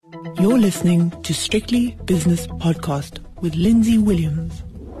You're listening to Strictly Business Podcast with Lindsay Williams.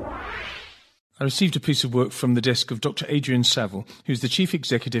 I received a piece of work from the desk of Dr. Adrian Saville, who's the Chief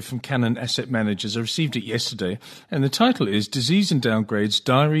Executive from Cannon Asset Managers. I received it yesterday, and the title is Disease and Downgrades,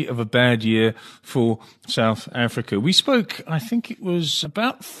 Diary of a Bad Year for South Africa. We spoke, I think it was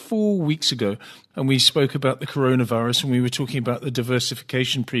about 4 weeks ago, and we spoke about the coronavirus, and we were talking about the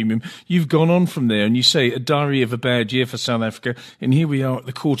diversification premium. You've gone on from there, and you say a diary of a bad year for South Africa, and here we are at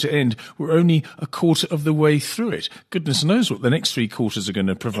the quarter end. We're only a quarter of the way through it. Goodness knows what the next 3 quarters are going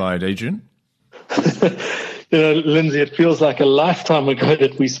to provide, Adrian. Lindsay, it feels like a lifetime ago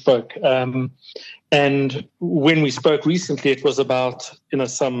that we spoke. And when we spoke recently, it was about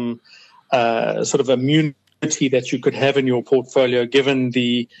some sort of immunity that you could have in your portfolio given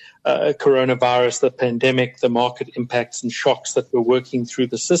the coronavirus, the pandemic, the market impacts and shocks that were working through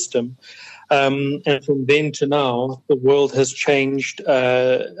the system. And from then to now, the world has changed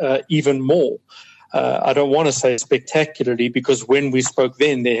even more. I don't want to say spectacularly, because when we spoke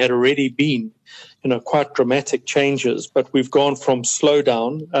then, there had already been, quite dramatic changes. But we've gone from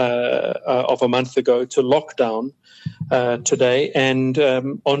slowdown of a month ago to lockdown today. And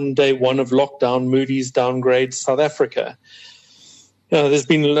on day one of lockdown, Moody's downgrades South Africa. There's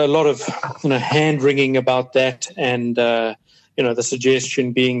been a lot of hand-wringing about that, and the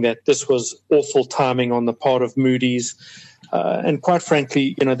suggestion being that this was awful timing on the part of Moody's. And quite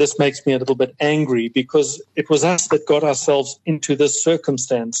frankly, this makes me a little bit angry, because it was us that got ourselves into this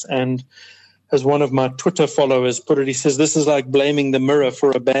circumstance. And as one of my Twitter followers put it, he says, this is like blaming the mirror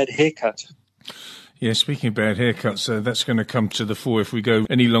for a bad haircut. Yeah, speaking of bad haircuts, that's going to come to the fore if we go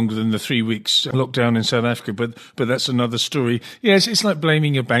any longer than the 3 weeks lockdown in South Africa. But that's another story. Yes, it's like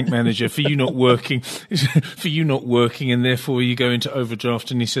blaming your bank manager for you not working, and therefore you go into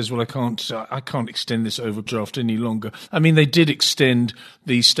overdraft, and he says, "Well, I can't extend this overdraft any longer." I mean, they did extend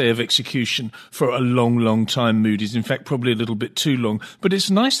the stay of execution for a long, long time, Moody's. In fact, probably a little bit too long. But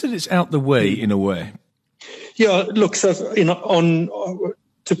it's nice that it's out the way in a way. Yeah, look, so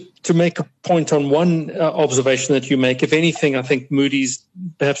To make a point on one observation that you make, if anything, I think Moody's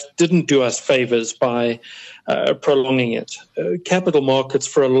perhaps didn't do us favors by prolonging it. Capital markets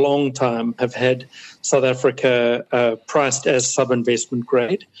for a long time have had South Africa priced as sub-investment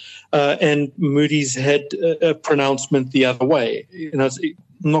grade, and Moody's had a pronouncement the other way.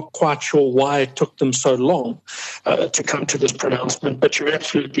 Not quite sure why it took them so long to come to this pronouncement, but you're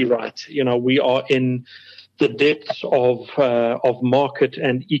absolutely right. We are in the depths of market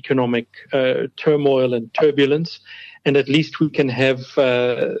and economic turmoil and turbulence, and at least we can have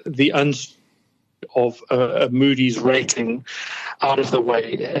the of a Moody's rating out of the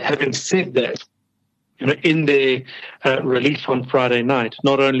way. Having said that, in their release on Friday night,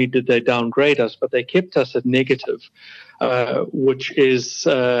 not only did they downgrade us, but they kept us at negative, which is,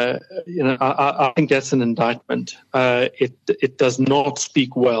 I think that's an indictment. It does not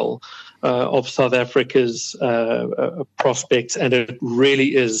speak well of South Africa's prospects, and it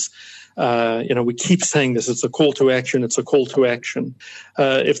really is. We keep saying this, it's a call to action, it's a call to action.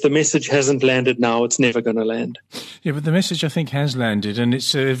 If the message hasn't landed now, it's never going to land. Yeah, but the message, I think, has landed, and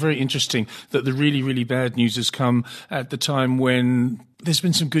it's very interesting that the really, really bad news has come at the time when there's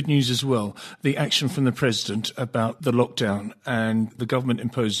been some good news as well. The action from the president about the lockdown and the government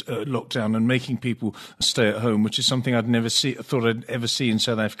imposed lockdown and making people stay at home, which is something thought I'd ever see in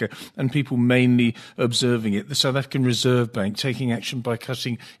South Africa, and people mainly observing it. The South African Reserve Bank taking action by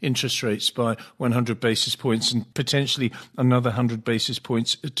cutting interest rates by 100 basis points and potentially another 100 basis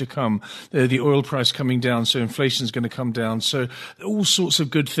points to come. The oil price coming down, so inflation is going to come down. So all sorts of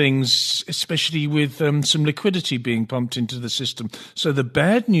good things, especially with some liquidity being pumped into the system. So the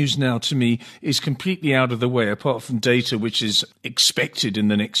bad news now to me is completely out of the way, apart from data, which is expected in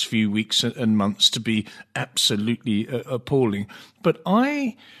the next few weeks and months to be absolutely appalling. But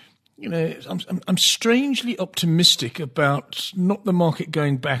I'm strangely optimistic about not the market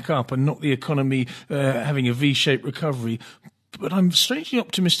going back up and not the economy having a V-shaped recovery, but I'm strangely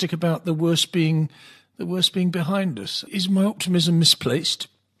optimistic about the worst being behind us. Is my optimism misplaced?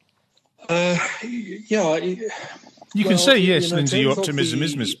 Yeah. You can say yes, Lindsay, your optimism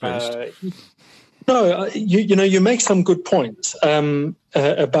is misplaced. No, you make some good points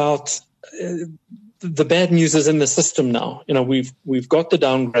about the bad news is in the system now. We've got the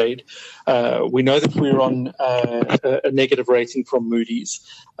downgrade. We know that we're on a negative rating from Moody's.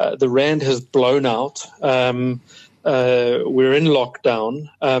 The rand has blown out. We're in lockdown,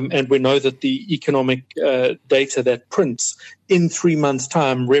 and we know that the economic data that prints in 3 months'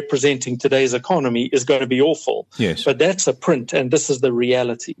 time representing today's economy is going to be awful. Yes. But that's a print, and this is the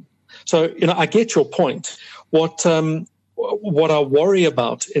reality. So, I get your point. What what I worry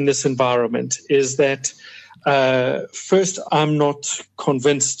about in this environment is that, first, I'm not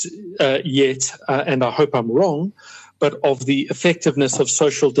convinced yet, and I hope I'm wrong, but of the effectiveness of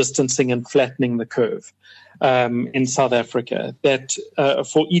social distancing and flattening the curve in South Africa. That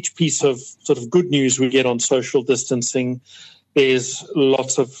for each piece of sort of good news we get on social distancing, there's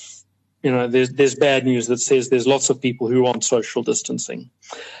lots of, there's bad news that says there's lots of people who want social distancing.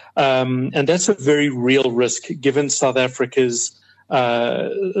 And that's a very real risk given South Africa's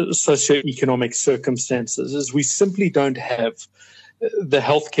socioeconomic circumstances, is we simply don't have the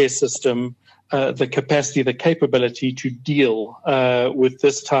healthcare system, the capacity, the capability to deal with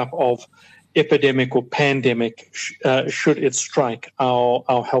this type of epidemic or pandemic should it strike our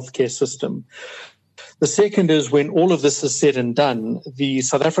healthcare system. The second is, when all of this is said and done, the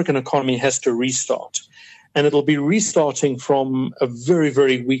South African economy has to restart. And it'll be restarting from a very,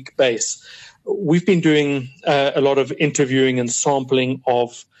 very weak base. We've been doing a lot of interviewing and sampling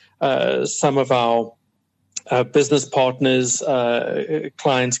of some of our business partners,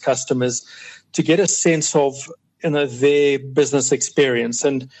 clients, customers, to get a sense of their business experience.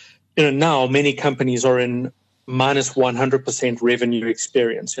 And now many companies are in minus 100% revenue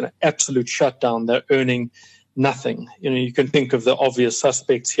experience, absolute shutdown. They're earning nothing. You can think of the obvious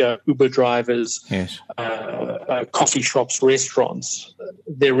suspects here: Uber drivers, yes, coffee shops, restaurants.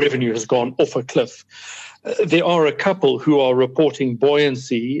 Their revenue has gone off a cliff. There are a couple who are reporting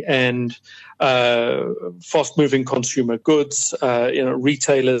buoyancy and fast-moving consumer goods,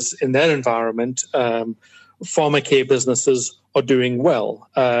 retailers in that environment. Pharmacare businesses are doing well,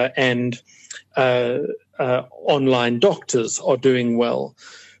 and online doctors are doing well.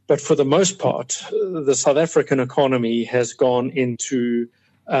 But for the most part, the South African economy has gone into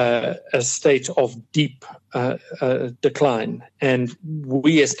a state of deep decline, and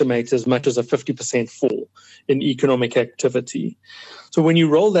we estimate as much as a 50% fall in economic activity. So when you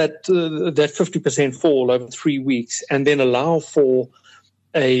roll that 50% fall over 3 weeks and then allow for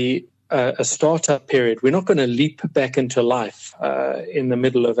a startup period, we're not going to leap back into life in the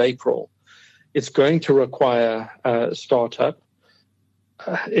middle of April. It's going to require startup.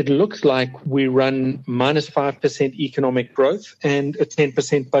 It looks like we run minus 5% economic growth and a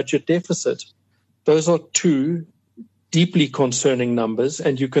 10% budget deficit. Those are two deeply concerning numbers,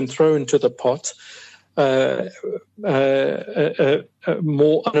 and you can throw into the pot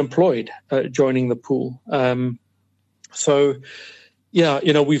more unemployed joining the pool.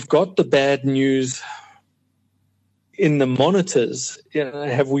 We've got the bad news in the monitors.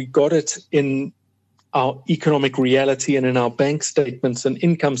 Have we got it in our economic reality and in our bank statements and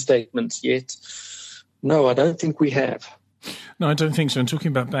income statements yet? No, I don't think we have. No, I don't think so. And talking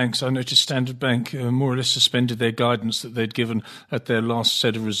about banks, I noticed Standard Bank more or less suspended their guidance that they'd given at their last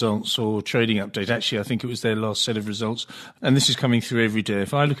set of results or trading update. Actually, I think it was their last set of results. And this is coming through every day.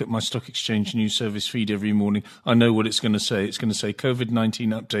 If I look at my stock exchange news service feed every morning, I know what it's going to say. It's going to say COVID-19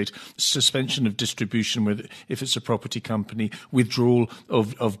 update, suspension of distribution if it's a property company, withdrawal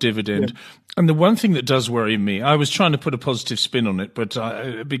of dividend. Yeah. And the one thing that does worry me, I was trying to put a positive spin on it, but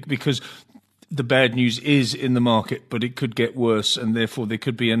because the bad news is in the market, but it could get worse, and therefore there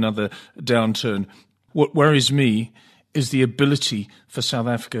could be another downturn. What worries me is the ability for South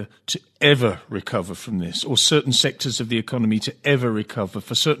Africa to ever recover from this, or certain sectors of the economy to ever recover,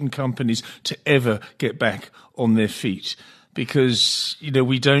 for certain companies to ever get back on their feet. Because,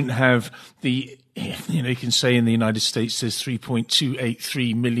 we don't have the, you can say in the United States there's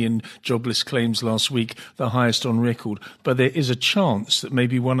 3.283 million jobless claims last week, the highest on record. But there is a chance that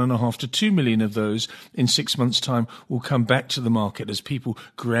maybe 1.5 to 2 million of those in 6 months' time will come back to the market as people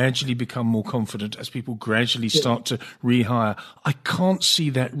gradually become more confident, as people gradually start to rehire. I can't see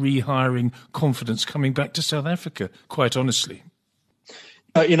that rehiring confidence coming back to South Africa, quite honestly.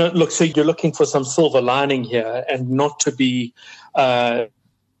 So you're looking for some silver lining here, and not to be,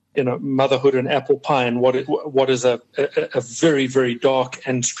 motherhood and apple pie and what is a very, very dark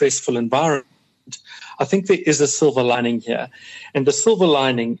and stressful environment. I think there is a silver lining here. And the silver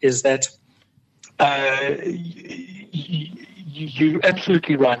lining is that you're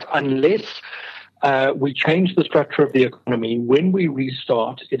absolutely right. Unless we change the structure of the economy, when we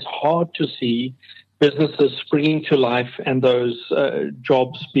restart, it's hard to see businesses springing to life and those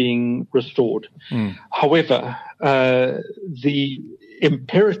jobs being restored. However, the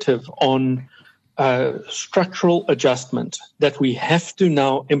imperative on structural adjustment that we have to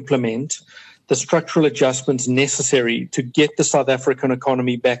now implement, the structural adjustments necessary to get the South African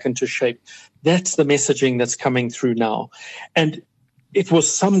economy back into shape, that's the messaging that's coming through now. And it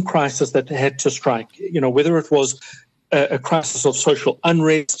was some crisis that had to strike, whether it was a crisis of social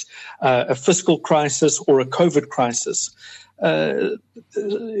unrest, a fiscal crisis, or a COVID crisis,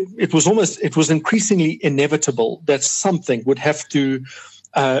 it was increasingly inevitable that something would have to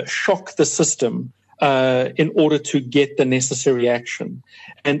shock the system in order to get the necessary action.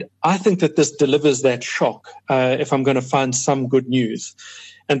 And I think that this delivers that shock, if I'm going to find some good news.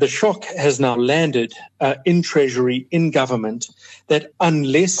 And the shock has now landed in Treasury, in government, that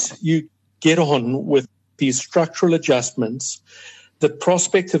unless you get on with these structural adjustments, the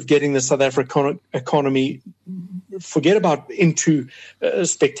prospect of getting the South African economy, forget about into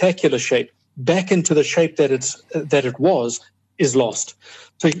spectacular shape, back into the shape that it was, is lost.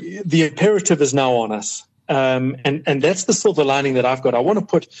 So the imperative is now on us. And that's the silver lining that I've got. I want to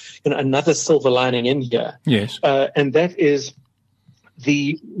put another silver lining in here. Yes. And that is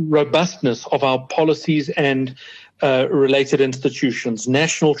the robustness of our policies and related institutions.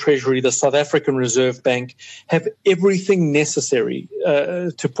 National Treasury, the South African Reserve Bank have everything necessary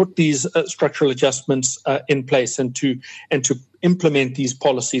to put these structural adjustments in place and to implement these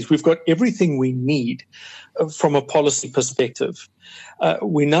policies. We've got everything we need from a policy perspective.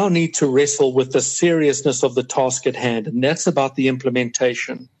 We now need to wrestle with the seriousness of the task at hand, and that's about the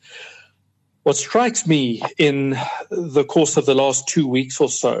implementation. What strikes me in the course of the last 2 weeks or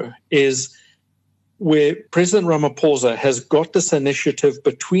so is where President Ramaphosa has got this initiative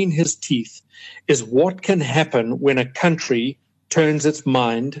between his teeth is what can happen when a country turns its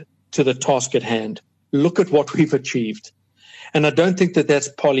mind to the task at hand. Look at what we've achieved. And I don't think that that's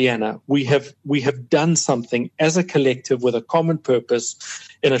Pollyanna. We have done something as a collective with a common purpose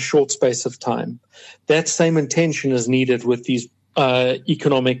in a short space of time. That same intention is needed with these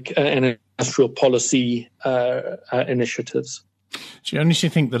economic and industrial policy initiatives. Do you honestly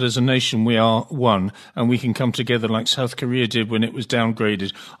think that as a nation we are one and we can come together like South Korea did when it was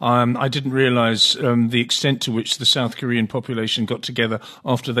downgraded? I didn't realise the extent to which the South Korean population got together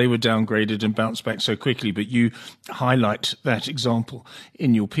after they were downgraded and bounced back so quickly, but you highlight that example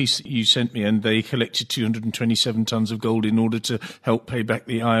in your piece that you sent me, and they collected 227 tonnes of gold in order to help pay back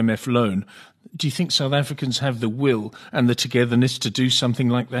the IMF loan. Do you think South Africans have the will and the togetherness to do something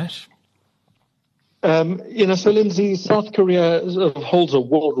like that? So Lindsay, South Korea holds a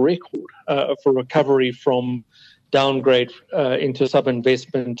world record for recovery from downgrade into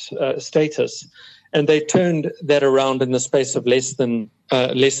sub-investment status, and they turned that around in the space of less than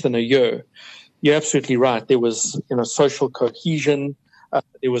a year. You're absolutely right. There was, social cohesion,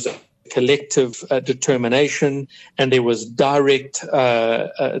 there was a collective determination, and there was direct,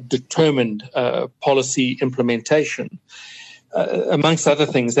 determined policy implementation. Amongst other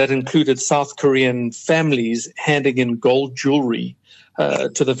things, that included South Korean families handing in gold jewelry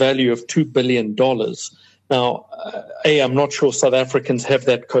to the value of $2 billion. Now, A, I'm not sure South Africans have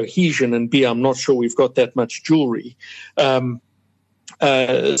that cohesion, and B, I'm not sure we've got that much jewelry. So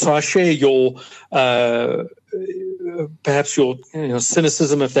I share your, perhaps your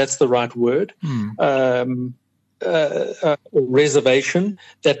cynicism, if that's the right word, reservation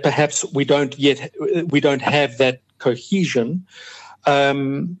that perhaps we don't have that cohesion, but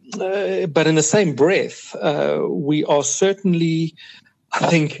in the same breath, we are certainly, I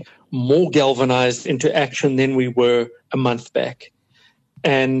think, more galvanized into action than we were a month back.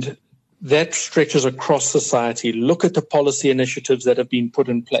 And that stretches across society. Look at the policy initiatives that have been put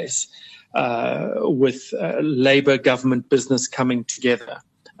in place with labor, government, business coming together,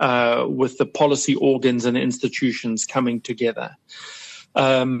 with the policy organs and institutions coming together.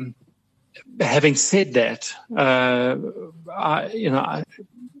 Having said that, so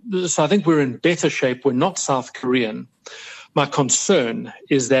I think we're in better shape. We're not South Korean. My concern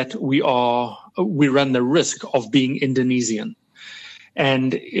is that we run the risk of being Indonesian.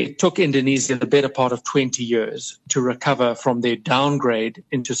 And it took Indonesia the better part of 20 years to recover from their downgrade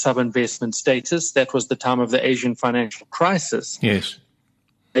into sub-investment status. That was the time of the Asian financial crisis. Yes.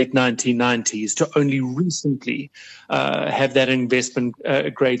 Late 1990s, to only recently have that investment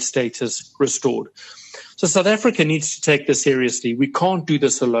grade status restored. So South Africa needs to take this seriously. We can't do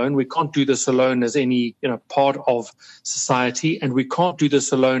this alone. We can't do this alone as any part of society, and we can't do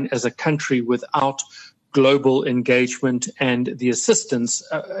this alone as a country without global engagement and the assistance,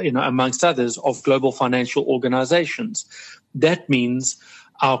 amongst others, of global financial organizations. That means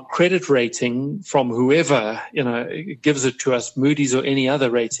our credit rating from whoever, gives it to us, Moody's or any other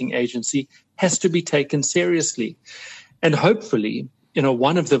rating agency, has to be taken seriously. And hopefully,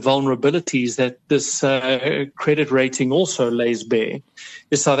 one of the vulnerabilities that this credit rating also lays bare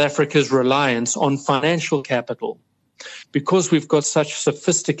is South Africa's reliance on financial capital. Because we've got such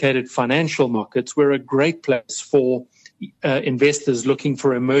sophisticated financial markets, we're a great place for investors looking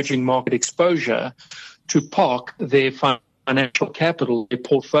for emerging market exposure to park their financial capital, their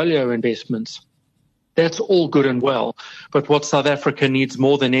portfolio investments. That's all good and well. But what South Africa needs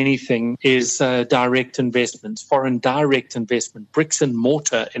more than anything is direct investments, foreign direct investment, bricks and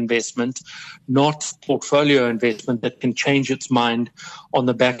mortar investment, not portfolio investment that can change its mind on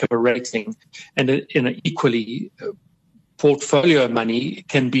the back of a rating. And equally, portfolio money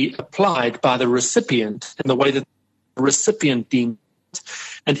can be applied by the recipient in the way that the recipient deems.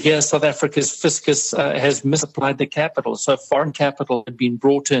 And here, South Africa's fiscus has misapplied the capital. So foreign capital had been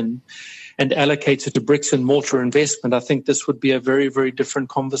brought in and allocated to bricks and mortar investment. I think this would be a very, very different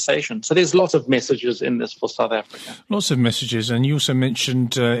conversation. So there's lots of messages in this for South Africa. Lots of messages. And you also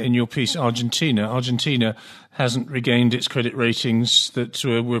mentioned in your piece Argentina. Argentina hasn't regained its credit ratings that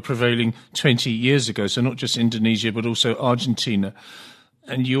were prevailing 20 years ago. So not just Indonesia, but also Argentina.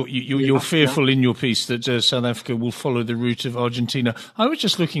 And you're fearful in your piece that South Africa will follow the route of Argentina. I was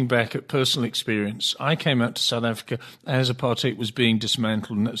just looking back at personal experience. I came out to South Africa as apartheid was being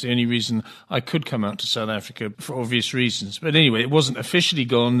dismantled, and that's the only reason I could come out to South Africa for obvious reasons. But anyway, it wasn't officially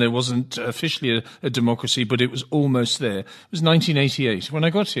gone. There wasn't officially a democracy, but it was almost there. It was 1988. When I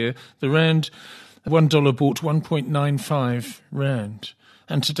got here, the rand, $1 bought 1.95 rand.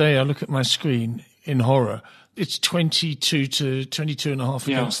 And today I look at my screen in horror. It's 22 to 22 and a half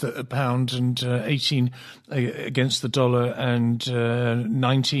against the pound, and 18 against the dollar, and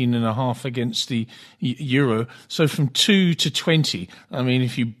 19 and a half against the euro. So from 2 to 20. I mean,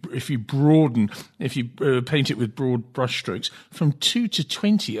 if you paint it with broad brushstrokes, from 2 to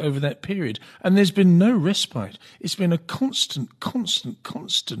 20 over that period, and there's been no respite. It's been a constant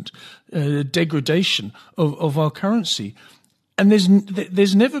degradation of our currency. And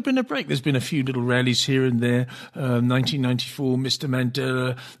there's never been a break. There's been a few little rallies here and there. 1994, Mr.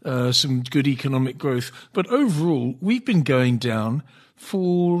 Mandela, some good economic growth. But overall, we've been going down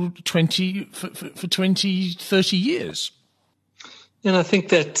for 20, 30 years. And I think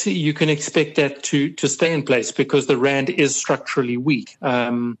that you can expect that to stay in place because the rand is structurally weak.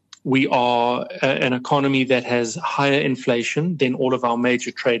 We are an economy that has higher inflation than all of our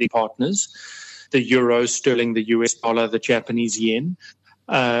major trading partners. The euro, sterling, the US dollar, the Japanese yen.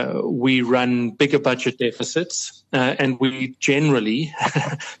 We run bigger budget deficits, and we generally,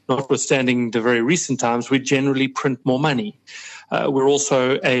 notwithstanding the very recent times, we generally print more money. We're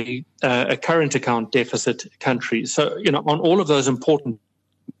also a current account deficit country. So, on all of those important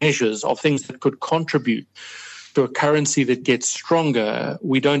measures of things that could contribute to a currency that gets stronger,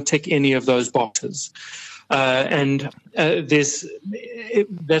 we don't tick any of those boxes. That's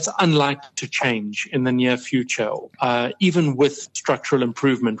unlikely to change in the near future. Even with structural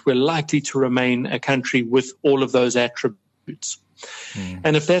improvement, we're likely to remain a country with all of those attributes.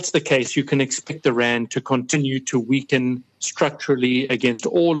 And if that's the case, you can expect the rand to continue to weaken structurally against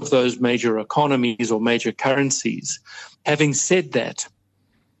all of those major economies or major currencies. Having said that,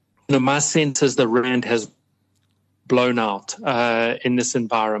 my sense is the rand has blown out in this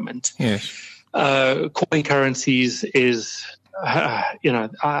environment. Yes. Calling currencies is,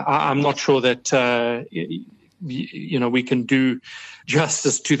 I'm not sure that, we can do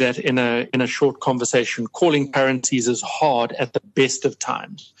justice to that in a short conversation. Calling currencies is hard at the best of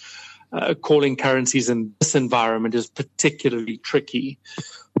times. Calling currencies in this environment is particularly tricky.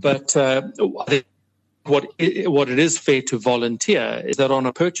 But what it is fair to volunteer is that on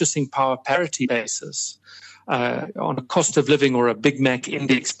a purchasing power parity basis, on a cost of living or a Big Mac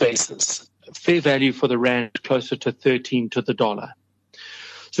index basis, fair value for the rand closer to 13 to the dollar.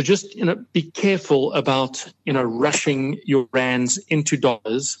 So just, be careful about, rushing your rands into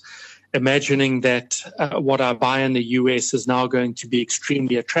dollars, imagining that what I buy in the US is now going to be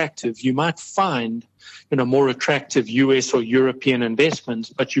extremely attractive. You might find, more attractive US or European investments,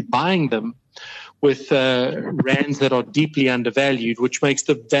 but you're buying them with rands that are deeply undervalued, which makes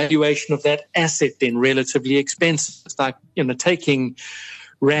the valuation of that asset then relatively expensive. It's like, taking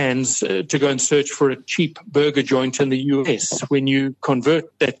rands to go and search for a cheap burger joint in the US. When you convert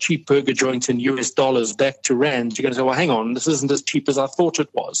that cheap burger joint in US dollars back to rands, you're going to say, well, hang on, this isn't as cheap as I thought it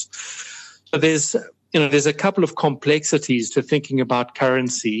was. So there's a couple of complexities to thinking about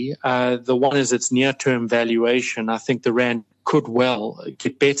currency. The one is its near-term valuation. I think the rand could well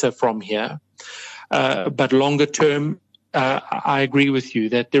get better from here. But longer term, I agree with you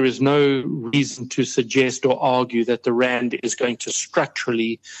that there is no reason to suggest or argue that the rand is going to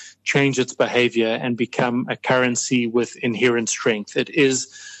structurally change its behavior and become a currency with inherent strength. It is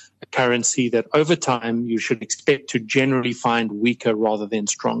a currency that over time you should expect to generally find weaker rather than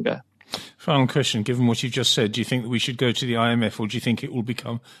stronger. Final question, given what you've just said, do you think that we should go to the IMF, or do you think it will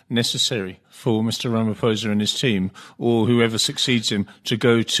become necessary for Mr. Ramaphosa and his team, or whoever succeeds him, to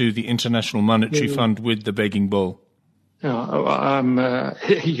go to the International Monetary Fund with the begging bowl? Whoever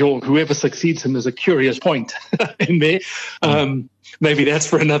succeeds him is a curious point in there. Maybe that's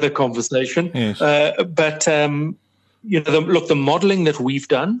for another conversation. Yes. The modelling that we've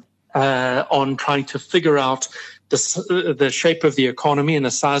done on trying to figure out the shape of the economy and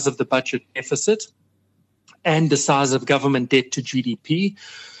the size of the budget deficit and the size of government debt to GDP,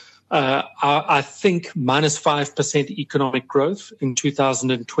 I think minus 5% economic growth in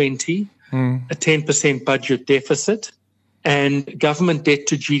 2020, a 10% budget deficit, and government debt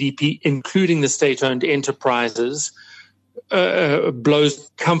to GDP, including the state-owned enterprises,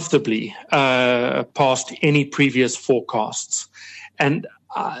 blows comfortably past any previous forecasts. And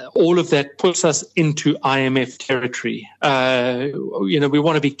all of that puts us into IMF territory. We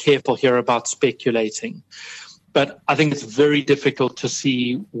want to be careful here about speculating. But I think it's very difficult to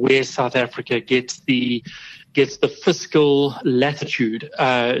see where South Africa gets the fiscal latitude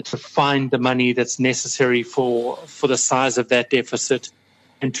to find the money that's necessary for the size of that deficit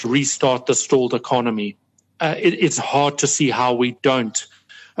and to restart the stalled economy. It's hard to see how we don't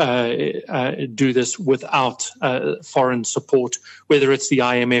do this without foreign support, whether it's the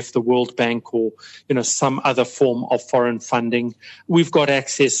IMF, the World Bank, or some other form of foreign funding. We've got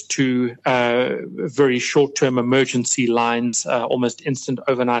access to very short-term emergency lines, almost instant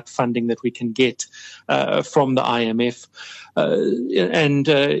overnight funding that we can get from the IMF.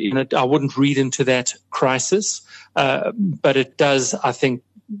 I wouldn't read into that crisis, but it does, I think,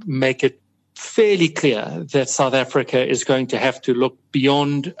 make it fairly clear that South Africa is going to have to look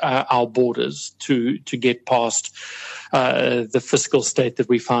beyond our borders to get past the fiscal state that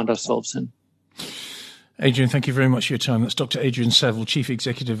we find ourselves in. Adrian, thank you very much for your time. That's Dr. Adrian Saville, Chief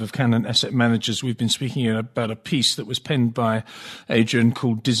Executive of Cannon Asset Managers. We've been speaking about a piece that was penned by Adrian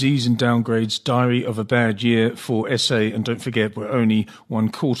called Disease and Downgrades, Diary of a Bad Year for SA. And don't forget, we're only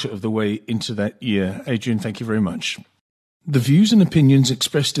 1/4 of the way into that year. Adrian, thank you very much. The views and opinions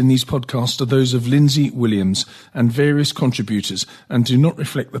expressed in these podcasts are those of Lindsay Williams and various contributors and do not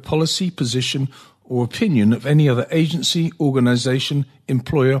reflect the policy, position or opinion of any other agency, organisation,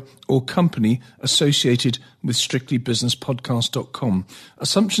 employer or company associated with strictlybusinesspodcast.com.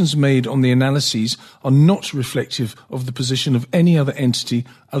 Assumptions made on the analyses are not reflective of the position of any other entity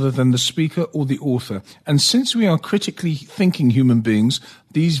other than the speaker or the author. And since we are critically thinking human beings,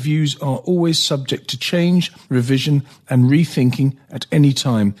 these views are always subject to change, revision and rethinking at any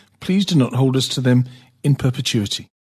time. Please do not hold us to them in perpetuity.